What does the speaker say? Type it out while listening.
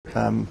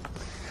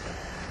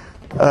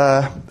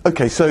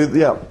Okay, so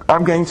yeah,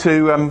 I'm going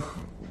to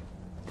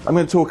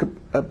talk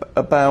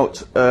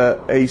about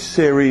a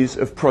series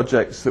of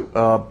projects that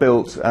are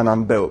built and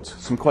unbuilt.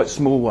 Some quite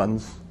small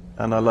ones,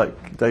 and I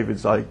like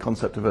David's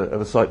concept of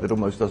a site that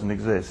almost doesn't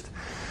exist,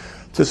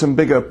 to some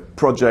bigger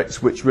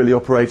projects which really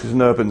operate at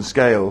an urban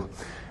scale.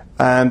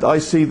 And I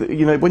see that,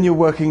 you know, when you're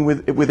working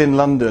within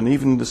London,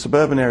 even the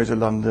suburban areas of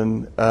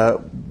London,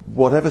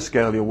 whatever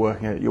scale you're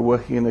working at, you're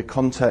working in a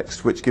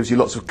context which gives you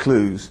lots of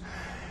clues.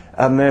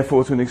 And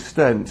therefore, to an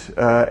extent,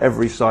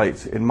 every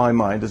site, in my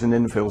mind, is an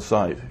infill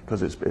site,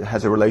 because it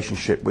has a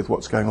relationship with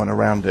what's going on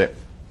around it.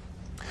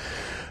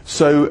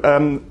 So,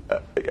 the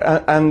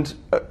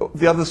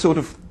other sort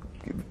of,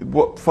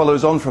 what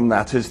follows on from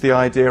that is the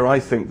idea, I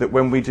think, that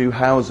when we do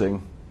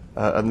housing,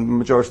 and the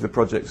majority of the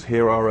projects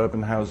here are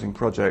urban housing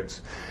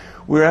projects,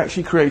 we're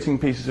actually creating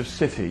pieces of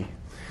city.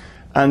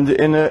 And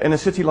in a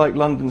city like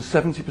London,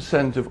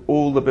 70% of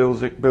all the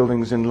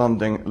buildings in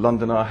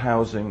London are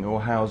housing or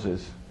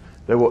houses.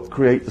 They're what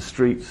create the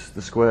streets,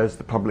 the squares,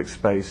 the public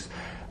space,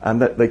 and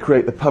that they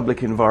create the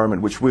public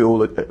environment which we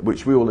all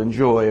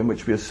enjoy and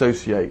which we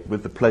associate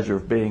with the pleasure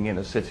of being in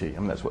a city.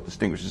 And that's what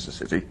distinguishes a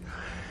city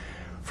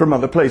from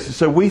other places.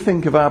 So we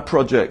think of our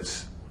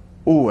projects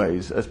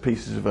always as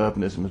pieces of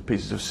urbanism, as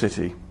pieces of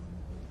city.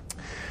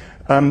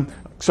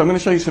 So I'm going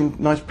to show you some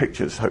nice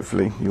pictures,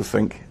 hopefully, you'll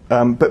think.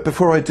 But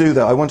before I do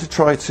that, I want to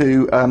try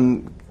to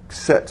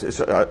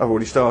I've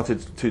already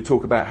started to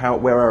talk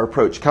about where our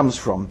approach comes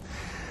from.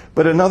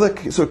 But another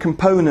sort of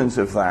component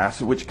of that,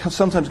 which can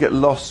sometimes get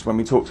lost when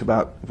we talk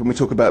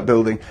about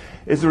building,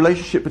 is the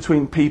relationship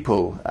between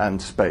people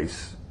and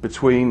space,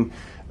 between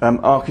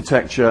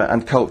architecture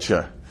and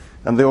culture.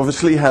 And they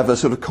obviously have a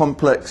sort of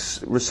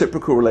complex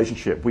reciprocal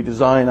relationship. We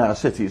design our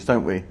cities,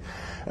 don't we?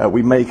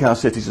 We make our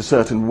cities a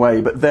certain way,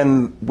 but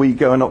then we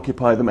go and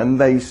occupy them, and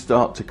they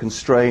start to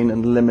constrain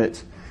and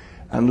limit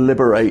and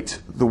liberate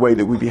the way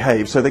that we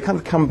behave. So they kind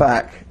of come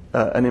back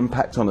and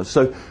impact on us.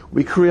 So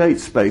we create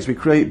space, we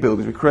create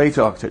buildings, we create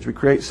architecture, we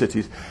create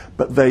cities,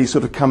 but they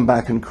sort of come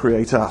back and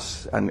create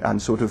us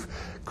and sort of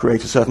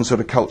create a certain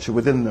sort of culture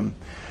within them.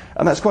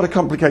 And that's quite a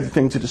complicated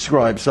thing to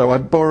describe. So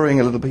I'm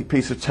borrowing a little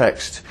piece of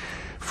text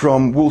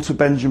from Walter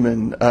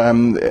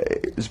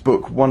Benjamin's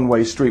book, One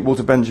Way Street.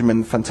 Walter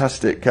Benjamin,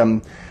 fantastic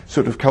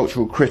sort of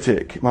cultural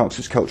critic,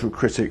 Marxist cultural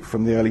critic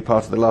from the early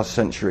part of the last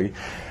century.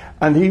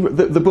 And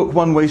the book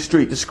One Way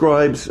Street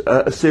describes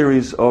a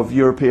series of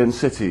European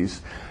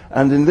cities.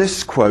 And in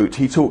this quote,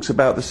 he talks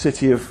about the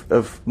city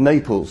of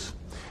Naples,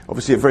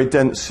 obviously a very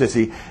dense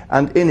city.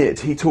 And in it,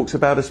 he talks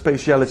about a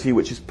spatiality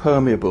which is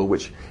permeable,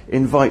 which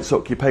invites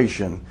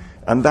occupation.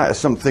 And that is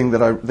something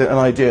an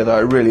idea that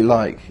I really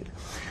like.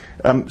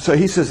 So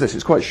he says this,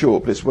 it's quite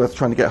short, but it's worth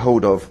trying to get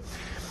hold of.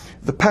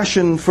 The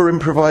passion for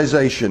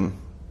improvisation,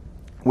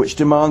 which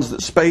demands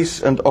that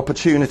space and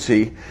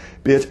opportunity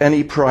be at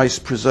any price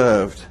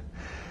preserved.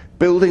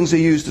 Buildings are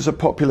used as a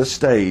popular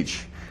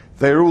stage.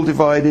 They are all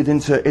divided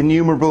into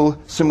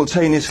innumerable,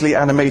 simultaneously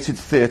animated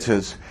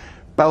theatres.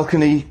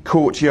 Balcony,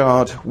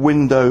 courtyard,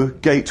 window,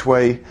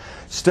 gateway,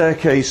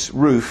 staircase,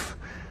 roof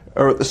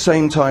are at the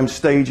same time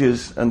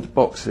stages and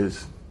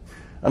boxes.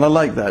 And I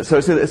like that.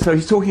 So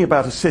he's talking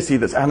about a city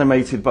that's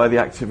animated by the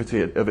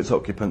activity of its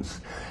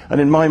occupants. And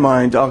in my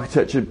mind,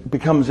 architecture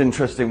becomes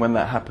interesting when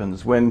that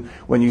happens, when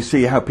you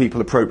see how people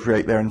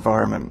appropriate their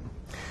environment.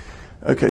 Okay.